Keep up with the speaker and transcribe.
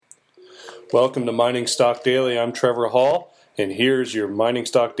Welcome to Mining Stock Daily. I'm Trevor Hall, and here's your Mining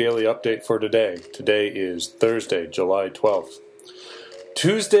Stock Daily update for today. Today is Thursday, July 12th.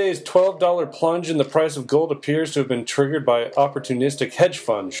 Tuesday's $12 plunge in the price of gold appears to have been triggered by opportunistic hedge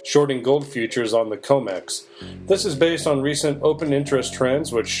funds shorting gold futures on the COMEX. This is based on recent open interest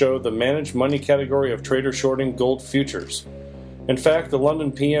trends which show the managed money category of traders shorting gold futures. In fact, the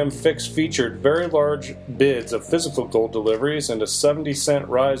London PM Fix featured very large bids of physical gold deliveries and a 70-cent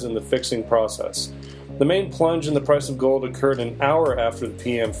rise in the fixing process. The main plunge in the price of gold occurred an hour after the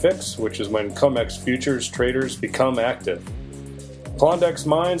PM Fix, which is when COMEX futures traders become active. Klondex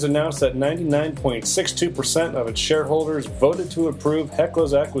Mines announced that 99.62% of its shareholders voted to approve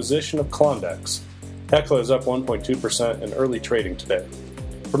Hecla's acquisition of Klondex. Hecla is up 1.2% in early trading today.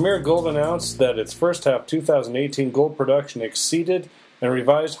 Premier Gold announced that its first half 2018 gold production exceeded and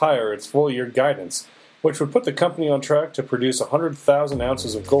revised higher its full-year guidance, which would put the company on track to produce 100,000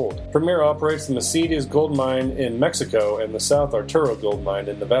 ounces of gold. Premier operates the Mercedes gold mine in Mexico and the South Arturo gold mine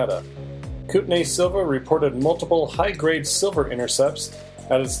in Nevada. Kootenay Silver reported multiple high-grade silver intercepts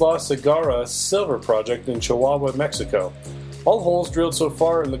at its La Cigarra silver project in Chihuahua, Mexico. All holes drilled so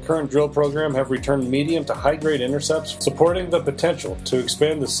far in the current drill program have returned medium to high-grade intercepts, supporting the potential to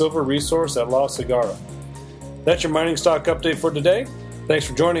expand the silver resource at La Cigarra. That's your Mining Stock update for today. Thanks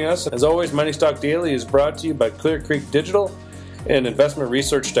for joining us. As always, Mining Stock Daily is brought to you by Clear Creek Digital and Investment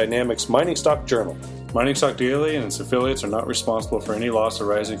Research Dynamics Mining Stock Journal. Mining Stock Daily and its affiliates are not responsible for any loss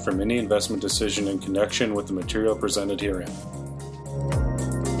arising from any investment decision in connection with the material presented herein.